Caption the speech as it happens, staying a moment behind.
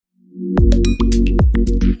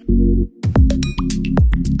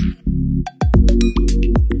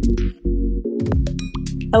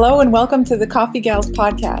Hello and welcome to the Coffee Gals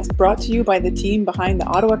podcast, brought to you by the team behind the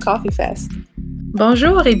Ottawa Coffee Fest.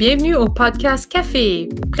 Bonjour et bienvenue au podcast Café,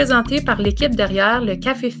 présenté par l'équipe derrière le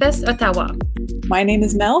Café Fest Ottawa. My name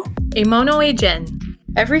is Mel. Et mon nom est Jen.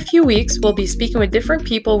 Every few weeks, we'll be speaking with different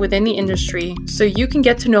people within the industry so you can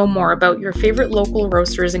get to know more about your favorite local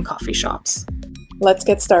roasters and coffee shops. Let's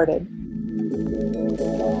get started.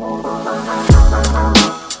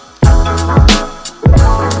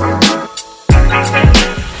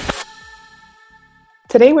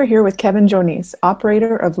 Today we're here with Kevin Jonis,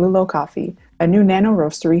 operator of Lulo Coffee, a new nano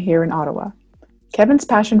roastery here in Ottawa. Kevin's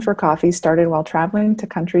passion for coffee started while traveling to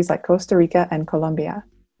countries like Costa Rica and Colombia.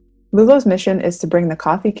 Lulo's mission is to bring the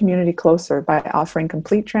coffee community closer by offering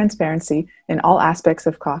complete transparency in all aspects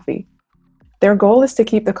of coffee. Their goal is to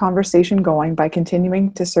keep the conversation going by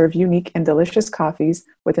continuing to serve unique and delicious coffees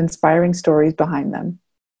with inspiring stories behind them.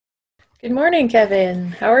 Good morning,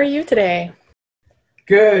 Kevin. How are you today?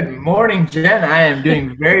 Good morning, Jen. I am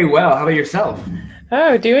doing very well. How about yourself?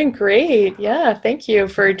 Oh, doing great. Yeah, thank you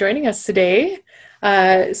for joining us today.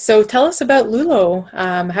 So tell us about Lulo.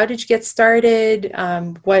 How did you get started?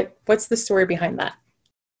 What's the story behind that?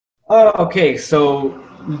 Okay. So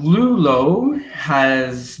Lulo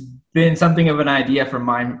has been something of an idea of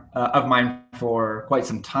mine for quite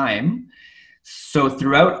some time. So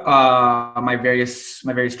throughout my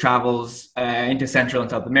various travels into Central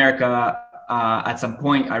and South America, at some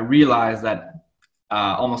point I realized that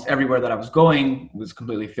almost everywhere that I was going was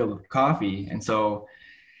completely filled with coffee, and so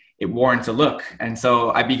it warrants a look. And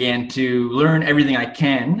so I began to learn everything I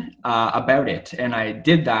can about it, and I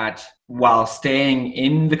did that while staying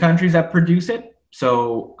in the countries that produce it.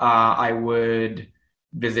 So I would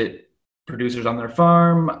visit producers on their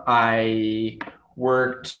farm. I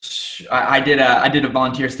did a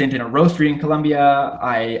volunteer stint in a roastery in Colombia.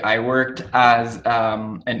 I worked as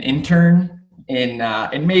an intern in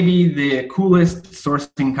maybe the coolest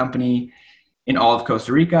sourcing company in all of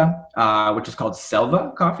Costa Rica, which is called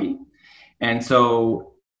Selva Coffee. And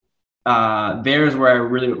so there's where I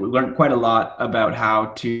really learned quite a lot about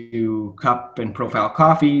how to cup and profile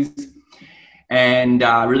coffees, and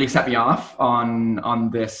really set me off on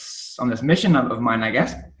this mission of mine, I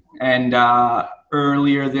guess. And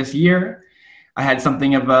earlier this year, I had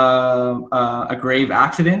something of a grave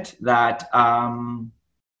accident that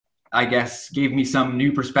I guess gave me some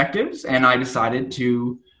new perspectives, and I decided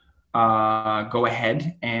to go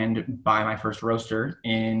ahead and buy my first roaster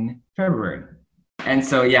in February. And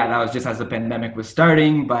so, yeah, that was just as the pandemic was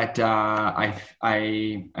starting, but I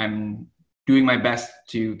am doing my best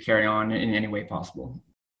to carry on in any way possible.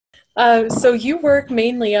 So you work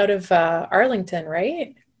mainly out of Arlington,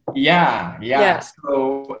 right? Yeah.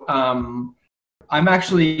 So I'm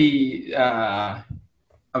actually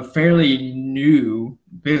a fairly new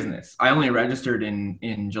business. I only registered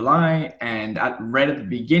in July, and right at the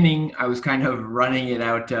beginning, I was kind of running it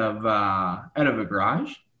out of a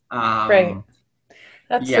garage. Right.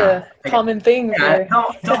 That's a common thing. Yeah,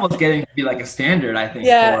 it's almost getting to be like a standard, I think,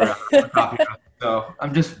 for coffee. So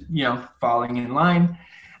I'm just falling in line.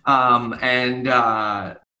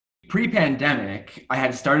 And pre-pandemic, I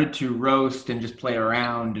had started to roast and just play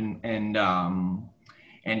around and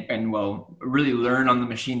really learn on the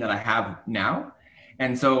machine that I have now.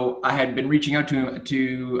 And so I had been reaching out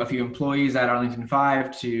to a few employees at Arlington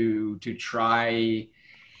 5 to try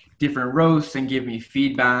different roasts and give me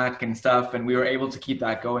feedback and stuff. And we were able to keep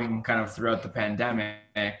that going kind of throughout the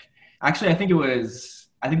pandemic. Actually, I think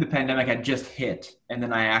the pandemic had just hit, and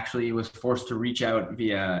then I actually was forced to reach out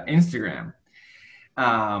via Instagram,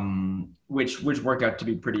 which worked out to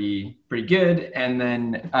be pretty good. And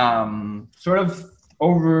then sort of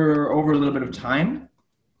over a little bit of time,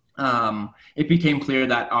 it became clear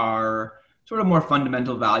that our sort of more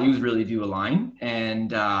fundamental values really do align,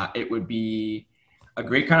 and it would be a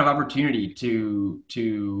great kind of opportunity to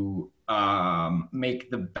make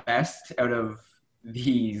the best out of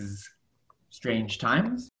these strange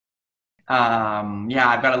times.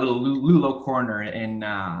 I've got a little Lulo corner in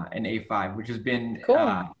A5, which has been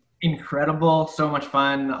cool. Incredible, so much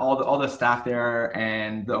fun. All the staff there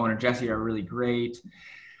and the owner Jesse are really great.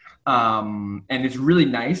 And it's really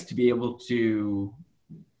nice to be able to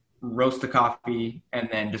roast the coffee and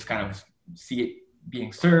then just kind of see it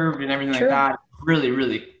being served and everything like that. Really,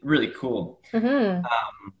 really, really cool. Mm-hmm.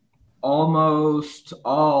 Almost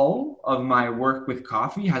all of my work with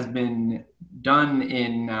coffee has been done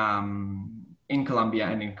in Colombia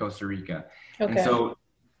and in Costa Rica. Okay. And so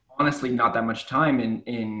honestly, not that much time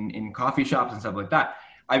in coffee shops and stuff like that.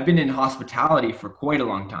 I've been in hospitality for quite a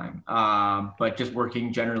long time, but just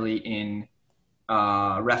working generally in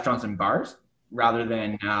restaurants and bars. rather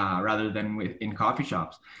than in coffee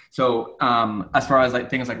shops. So as far as like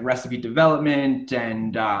things like recipe development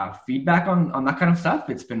and feedback on that kind of stuff,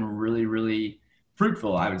 it's been really, really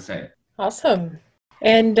fruitful, I would say. Awesome.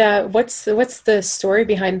 And what's the story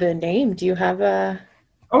behind the name? Do you have a...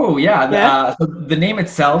 Oh, yeah. So the name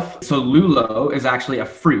itself, so lulo is actually a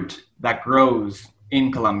fruit that grows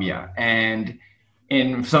in Colombia. And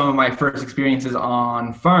in some of my first experiences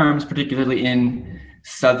on farms, particularly in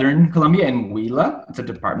southern Colombia, in Huila, it's a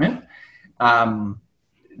department, the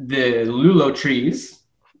lulo trees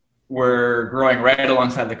were growing right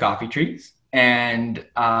alongside the coffee trees. And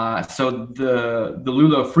so the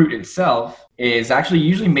lulo fruit itself is actually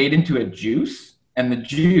usually made into a juice, and the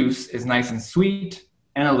juice is nice and sweet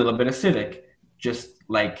and a little bit acidic, just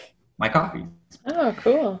like my coffee. Oh,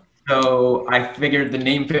 cool. So I figured the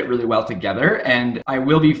name fit really well together, and I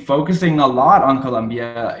will be focusing a lot on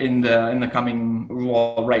Colombia in the coming,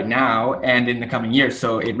 well, right now and in the coming years.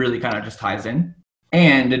 So it really kind of just ties in.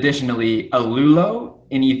 And additionally, a lulo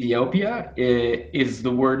in Ethiopia is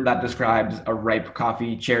the word that describes a ripe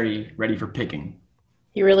coffee cherry ready for picking.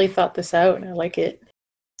 You really thought this out. I like it.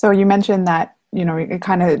 So you mentioned that, you know, it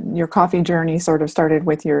kind of, your coffee journey sort of started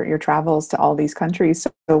with your travels to all these countries.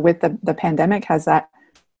 So with the pandemic, has that,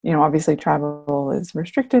 you know, obviously travel is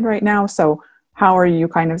restricted right now. So how are you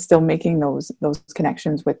kind of still making those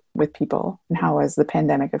connections with people, and how has the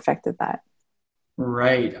pandemic affected that?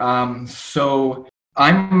 Right. So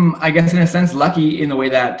I'm, I guess, in a sense, lucky in the way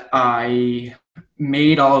that I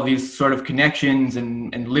made all of these sort of connections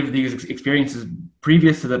and lived these experiences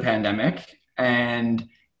previous to the pandemic. And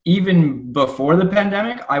even before the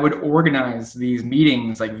pandemic, I would organize these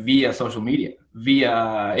meetings like via social media, via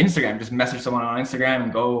Instagram, just message someone on Instagram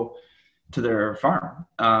and go to their farm.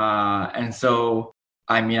 And so,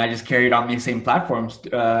 I mean, I just carried on these same platforms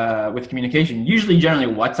with communication, usually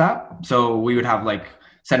generally WhatsApp. So we would have like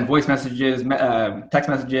send voice messages, text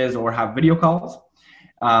messages, or have video calls.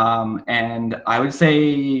 And I would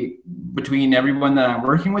say between everyone that I'm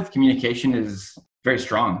working with, communication is very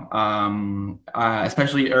strong.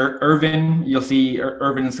 Especially Irvin, you'll see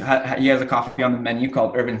Irvin's, he has a coffee on the menu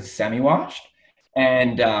called Irvin's Semi-Washed.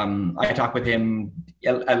 And I talk with him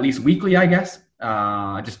at least weekly, I guess.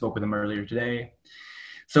 I just spoke with him earlier today.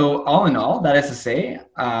 So all in all, that is to say,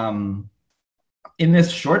 in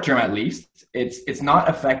this short term at least, it's not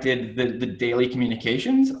affected the daily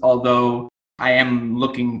communications, although I am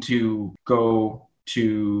looking to go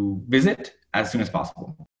to visit as soon as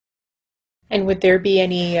possible. And would there be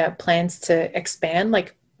any plans to expand,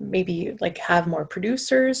 like maybe like have more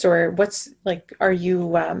producers, or what's like, are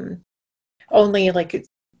you only like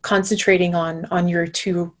concentrating on your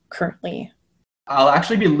two currently? I'll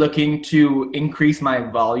actually be looking to increase my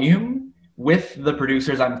volume with the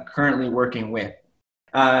producers I'm currently working with.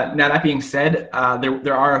 Now that being said,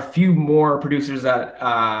 there are a few more producers that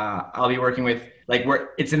I'll be working with, like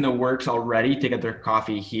it's in the works already to get their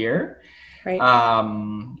coffee here. Right.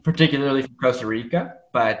 Particularly from Costa Rica,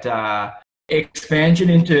 but expansion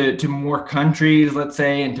into more countries, let's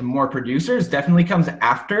say, into more producers definitely comes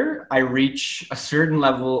after I reach a certain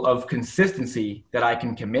level of consistency that I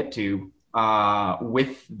can commit to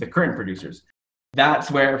with the current producers. That's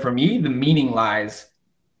where, for me, the meaning lies,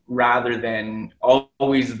 rather than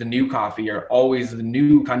always the new coffee or always the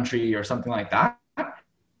new country or something like that.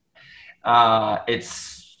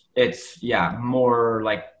 It's more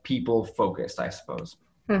like people focused, I suppose.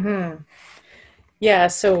 Mm-hmm. Yeah.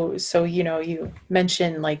 So, you know, you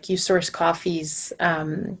mentioned like you source coffees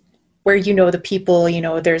where, you know, the people, you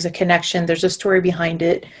know, there's a connection, there's a story behind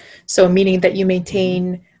it. So meaning that you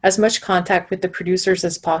maintain as much contact with the producers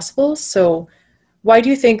as possible. So why do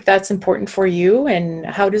you think that's important for you, and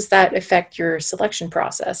how does that affect your selection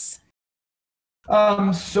process?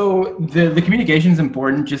 So the communication is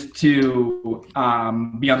important, just to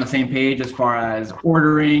be on the same page as far as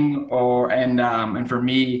ordering and for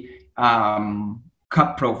me,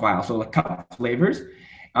 cup profile, so like cup flavors.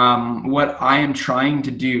 What I am trying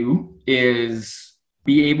to do is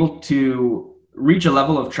be able to reach a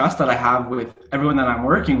level of trust that I have with everyone that I'm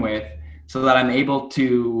working with, so that I'm able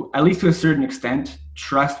to, at least to a certain extent,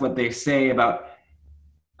 trust what they say about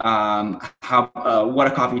what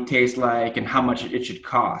a coffee tastes like and how much it should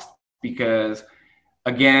cost. Because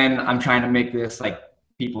again, I'm trying to make this like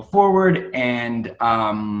people forward, and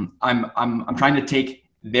I'm trying to take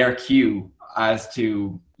their cue as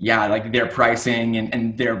to like their pricing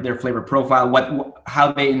and their flavor profile,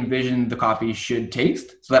 how they envision the coffee should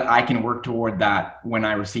taste, so that I can work toward that when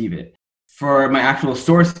I receive it. For my actual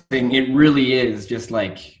sourcing, it really is just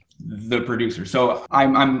like the producer. So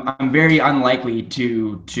I'm very unlikely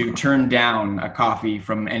to turn down a coffee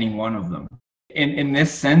from any one of them. In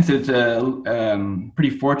this sense, it's pretty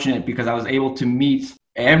fortunate because I was able to meet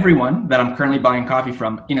everyone that I'm currently buying coffee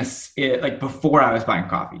from like before I was buying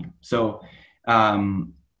coffee. So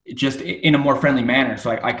just in a more friendly manner.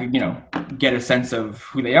 So I could, get a sense of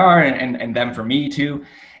who they are and them for me too.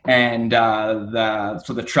 And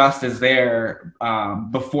so the trust is there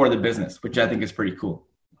before the business, which I think is pretty cool.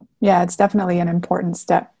 Yeah, it's definitely an important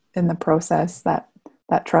step in the process, that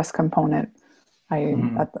trust component.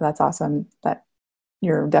 That's awesome that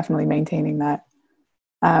you're definitely maintaining that.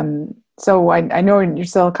 So I know you're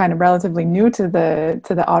still kind of relatively new to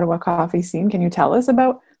the Ottawa coffee scene. Can you tell us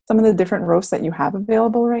about some of the different roasts that you have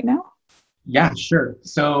available right now? Yeah, sure.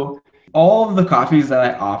 So all of the coffees that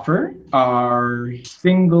I offer are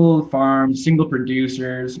single farm, single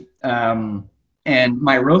producers, and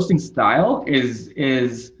my roasting style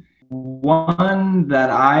is one that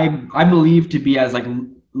I believe to be as like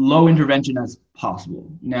low intervention as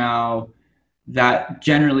possible. Now, that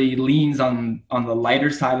generally leans on the lighter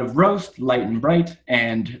side of roast, light and bright,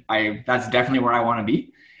 and that's definitely where I want to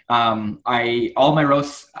be. All my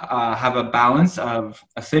roasts have a balance of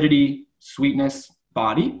acidity, sweetness,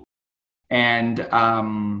 body, and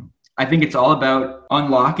I think it's all about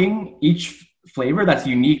unlocking each flavor that's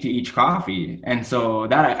unique to each coffee. And so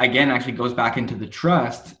that again actually goes back into the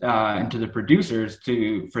trust into the producers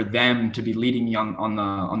for them to be leading me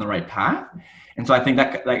on the right path. And so I think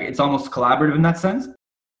that like it's almost collaborative in that sense.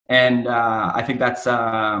 And I think that's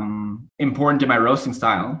important to my roasting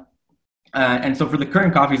style. And so for the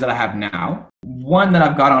current coffees that I have now, one that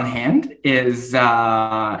I've got on hand is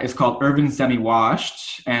called Irvin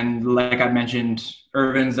Semi-Washed. And like I mentioned,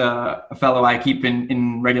 Irvin's a fellow I keep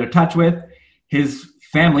in regular touch with. His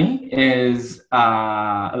family is,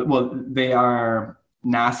 they are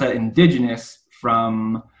NASA indigenous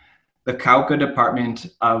from the Cauca department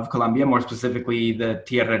of Colombia, more specifically the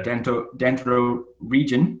Tierra Dentro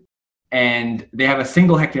region. And they have a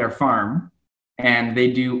single hectare farm, and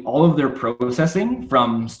they do all of their processing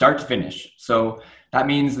from start to finish. So that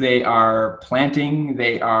means they are planting,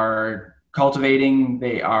 they are cultivating,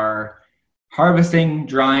 they are harvesting,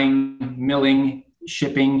 drying, milling,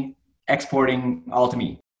 shipping, exporting, all to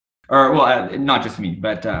me. Or, well, not just me,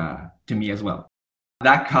 but to me as well.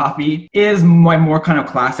 That coffee is my more kind of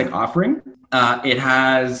classic offering. It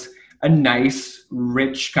has a nice,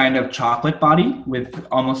 rich kind of chocolate body with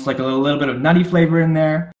almost like a little bit of nutty flavor in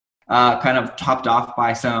there, kind of topped off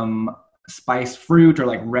by some spiced fruit or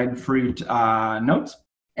like red fruit notes.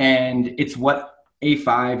 And it's what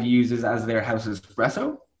A5 uses as their house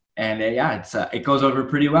espresso. And it goes over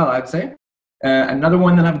pretty well, I'd say. Another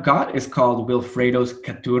one that I've got is called Wilfredo's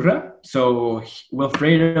Caturra. So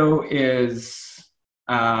Wilfredo is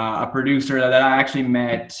a producer that I actually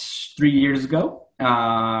met 3 years ago.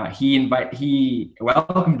 He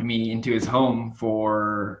welcomed me into his home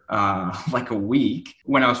for like a week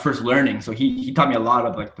when I was first learning. So he taught me a lot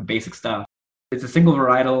of like the basic stuff. It's a single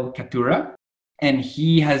varietal Caturra, and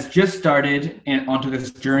he has just started onto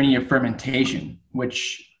this journey of fermentation,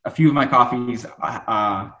 which a few of my coffees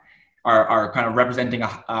are kind of representing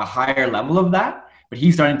a higher level of that. But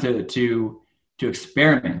he's starting to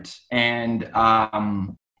experiment, and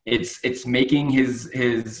it's making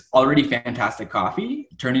his already fantastic coffee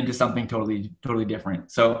turn into something totally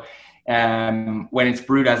different. So when it's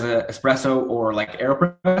brewed as an espresso or like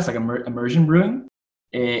AeroPress, like immersion brewing,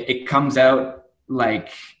 it comes out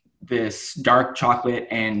like this dark chocolate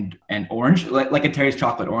and orange, like a Terry's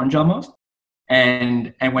chocolate orange almost.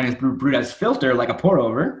 And when it's brewed as filter, like a pour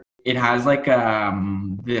over, it has like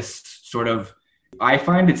this sort of, I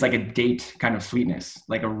find it's like a date kind of sweetness,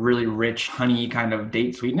 like a really rich honey kind of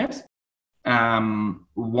date sweetness. The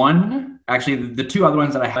two other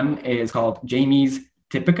ones that I have is called Jamie's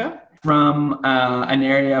Typica from an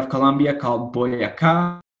area of Colombia called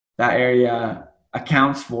Boyacá. That area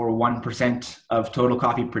accounts for 1% of total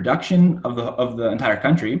coffee production of the entire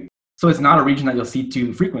country. So it's not a region that you'll see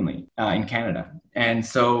too frequently in Canada. And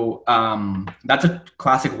so that's a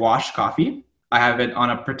classic wash coffee. I have it on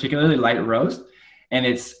a particularly light roast, and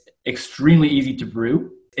it's extremely easy to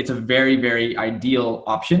brew. It's a very, very ideal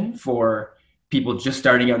option for people just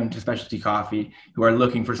starting out into specialty coffee who are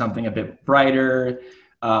looking for something a bit brighter,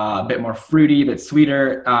 a bit more fruity, a bit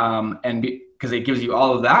sweeter, because it gives you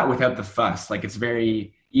all of that without the fuss. Like it's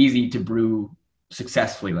very easy to brew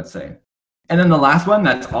successfully, let's say. And then the last one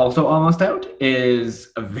that's also almost out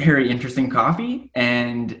is a very interesting coffee,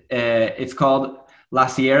 and it's called La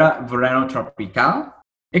Sierra Verano Tropical.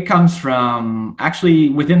 It comes from actually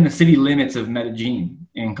within the city limits of Medellin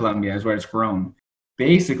in Colombia is where it's grown.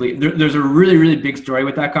 basically, there's a really, really big story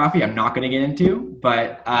with that coffee I'm not going to get into,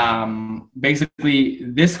 but basically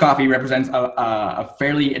this coffee represents a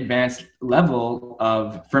fairly advanced level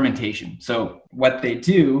of fermentation. So what they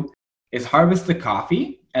do is harvest the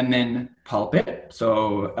coffee and then pulp it.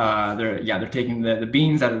 So they're taking the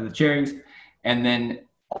beans out of the cherries, and then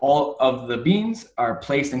all of the beans are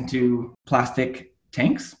placed into plastic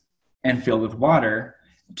tanks and filled with water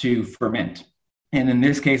to ferment. And in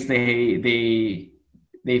this case, they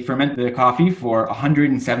ferment the coffee for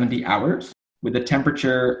 170 hours with a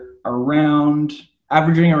temperature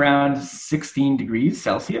averaging around 16 degrees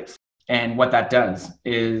Celsius. And what that does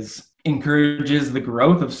is encourages the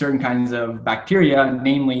growth of certain kinds of bacteria,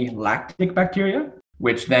 namely lactic bacteria,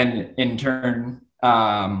 which then in turn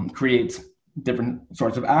creates different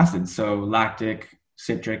sorts of acids. So lactic,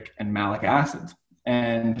 citric, and malic acids.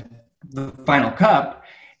 And the final cup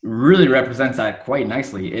really represents that quite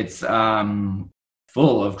nicely. It's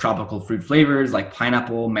full of tropical fruit flavors like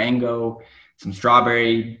pineapple, mango, some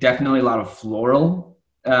strawberry, definitely a lot of floral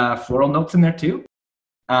notes in there too.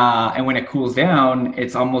 And when it cools down,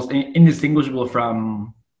 it's almost indistinguishable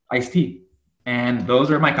from iced tea. And those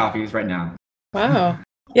are my coffees right now. Wow.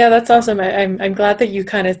 Yeah, that's awesome. I'm glad that you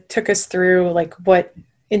kind of took us through like what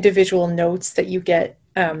individual notes that you get,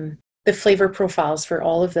 the flavor profiles for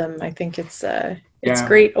all of them. I think it's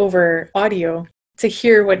great over audio to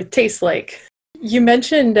hear what it tastes like. You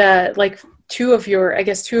mentioned like two of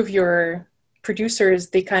your producers,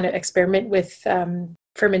 they kind of experiment with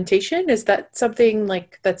fermentation. Is that something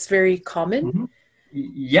like that's very common? Mm-hmm.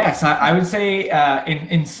 Yes, I would say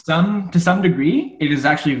to some degree, it is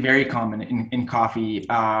actually very common in coffee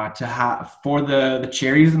to have, for the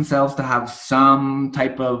cherries themselves to have some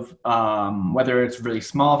type of, whether it's really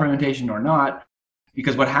small fermentation or not,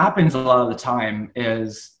 because what happens a lot of the time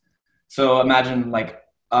is, so imagine like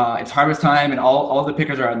it's harvest time and all the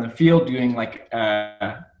pickers are out in the field doing like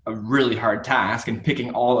a really hard task and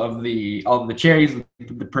picking all of the cherries,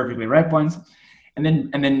 the perfectly ripe ones. And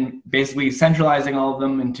then basically centralizing all of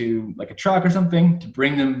them into like a truck or something to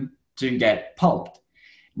bring them to get pulped.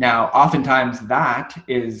 Now, oftentimes that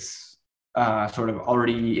is sort of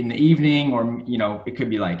already in the evening, or, it could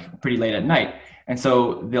be like pretty late at night. And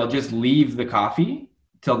so they'll just leave the coffee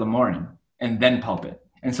till the morning and then pulp it.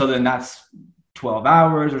 And so then that's 12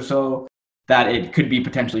 hours or so that it could be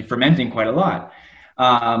potentially fermenting quite a lot.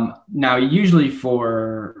 Now, usually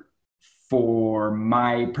for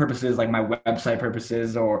my purposes, like my website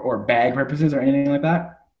purposes or bag purposes or anything like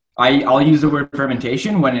that, I'll use the word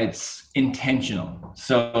fermentation when it's intentional.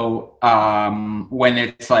 So when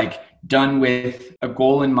it's like done with a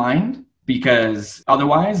goal in mind, because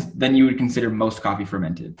otherwise then you would consider most coffee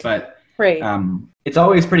fermented. But right. It's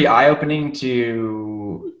always pretty eye-opening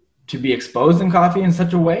to be exposed in coffee in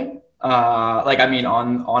such a way.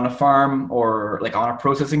 On a farm or like on a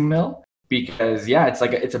processing mill. Because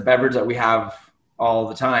it's a beverage that we have all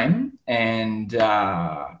the time, and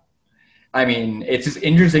it's just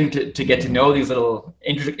interesting to get to know these little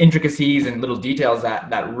intricacies and little details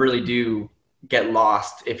that really do get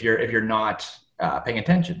lost if you're not paying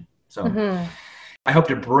attention. So I hope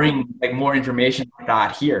to bring like more information like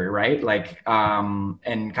that here, right? Like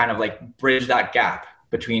and kind of like bridge that gap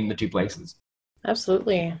between the two places.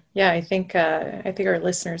 Absolutely. Yeah, I think our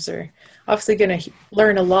listeners are obviously going to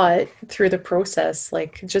learn a lot through the process,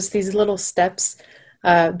 like just these little steps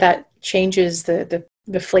that changes the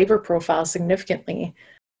flavor profile significantly.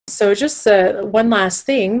 So just one last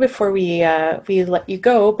thing before we let you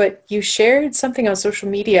go, but you shared something on social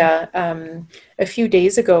media a few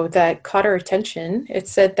days ago that caught our attention. It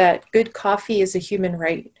said that good coffee is a human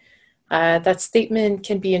right. That statement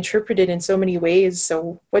can be interpreted in so many ways.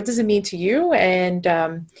 So what does it mean to you? And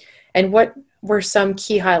what were some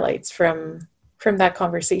key highlights from that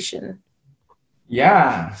conversation?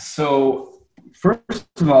 Yeah. So first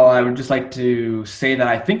of all, I would just like to say that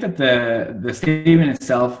I think that the statement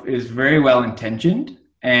itself is very well intentioned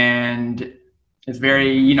and it's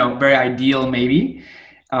very, very ideal maybe.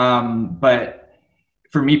 But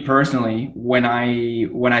for me personally, when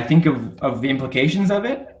I think of the implications of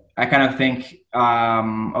it, I kind of think,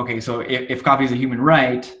 okay, so if coffee is a human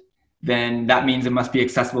right, then that means it must be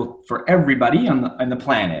accessible for everybody on the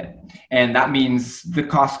planet, and that means the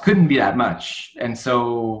cost couldn't be that much. And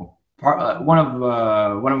so, one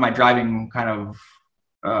of my driving kind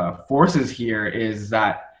of forces here is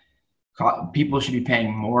that people should be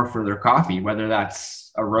paying more for their coffee, whether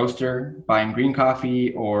that's a roaster buying green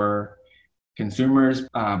coffee or consumers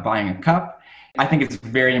buying a cup. I think it's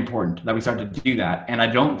very important that we start to do that. And I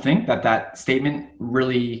don't think that statement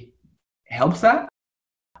really helps that.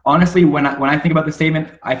 Honestly, when I think about the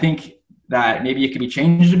statement, I think that maybe it could be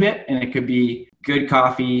changed a bit, and it could be good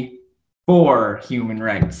coffee for human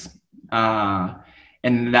rights.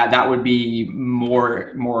 And that would be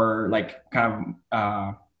more like kind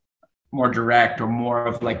of more direct, or more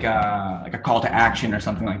of like a call to action or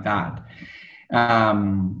something like that.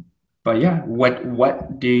 But yeah,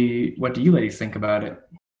 what do you ladies think about it?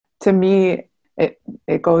 To me,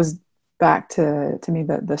 it goes back to me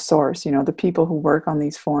the source, the people who work on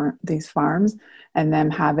these farms, and them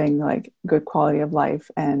having like good quality of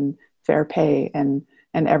life and fair pay and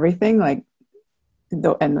everything, like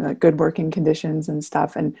and good working conditions and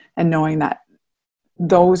stuff, and knowing that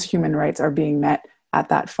those human rights are being met at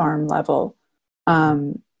that farm level.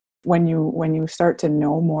 When you start to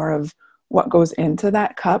know more of what goes into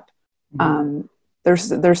that cup,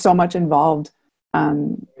 there's so much involved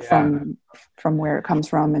from where it comes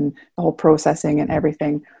from, and the whole processing and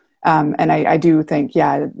everything. And I do think,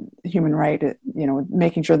 human right,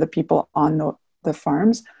 making sure the people on the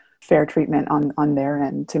farms, fair treatment on their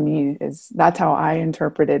end, to me, that's how I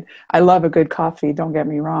interpreted. I love a good coffee, don't get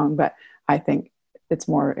me wrong, but I think it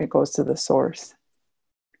goes to the source.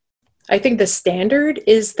 I think the standard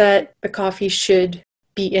is that the coffee should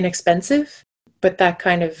be inexpensive, but that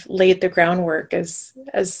kind of laid the groundwork as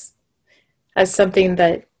something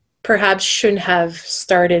that perhaps shouldn't have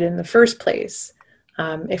started in the first place.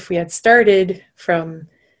 If we had started from,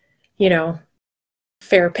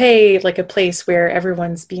 fair pay, like a place where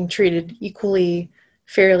everyone's being treated equally,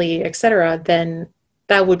 fairly, etc., then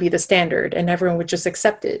that would be the standard and everyone would just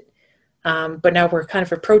accept it. But now we're kind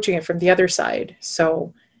of approaching it from the other side.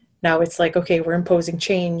 So now it's like, okay, we're imposing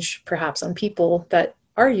change perhaps on people that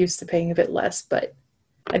are used to paying a bit less. But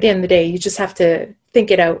at the end of the day, you just have to think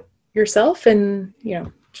it out yourself and,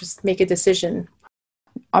 just make a decision.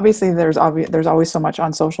 Obviously, there's always so much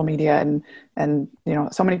on social media, and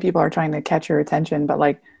so many people are trying to catch your attention. But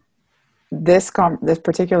like this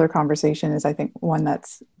particular conversation is, I think, one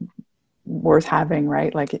that's worth having,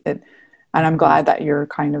 right? Like it, and I'm glad that you're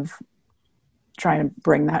kind of trying to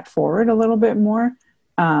bring that forward a little bit more,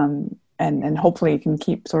 and hopefully you can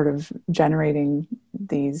keep sort of generating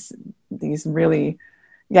these really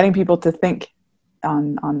getting people to think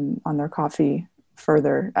on their coffee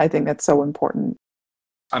further. I think that's so important.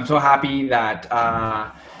 I'm so happy that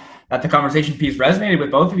the conversation piece resonated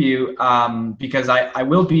with both of you, because I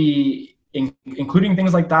will be including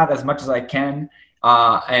things like that as much as I can,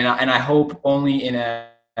 and I hope only in a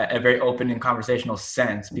very open and conversational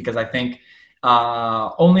sense, because I think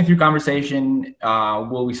only through conversation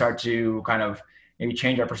will we start to kind of maybe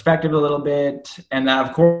change our perspective a little bit, and that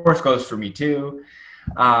of course goes for me too.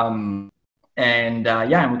 And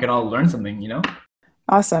we can all learn something,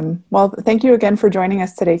 Awesome. Well, thank you again for joining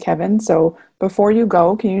us today, Kevin. So before you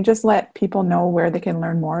go, can you just let people know where they can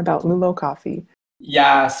learn more about Lulo Coffee?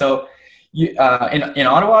 Yeah, so you, in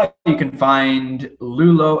Ottawa, you can find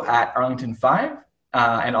Lulo at Arlington 5,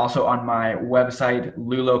 and also on my website,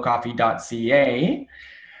 lulocoffee.ca.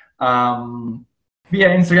 Via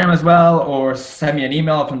Instagram as well, or send me an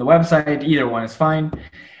email from the website. Either one is fine.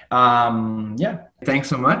 Thanks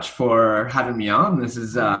so much for having me on. This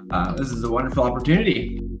is a wonderful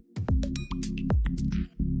opportunity.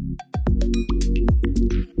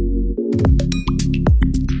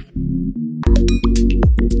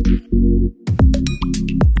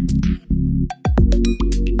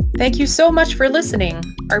 Thank you so much for listening.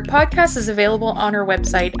 Our podcast is available on our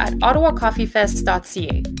website at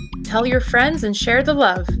ottawacoffeefest.ca. Tell your friends and share the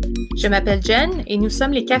love. Je m'appelle Jen et nous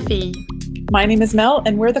sommes les Cafés. My name is Mel,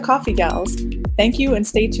 and we're the Coffee Gals. Thank you, and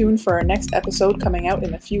stay tuned for our next episode coming out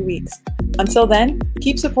in a few weeks. Until then,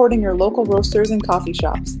 keep supporting your local roasters and coffee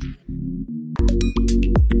shops.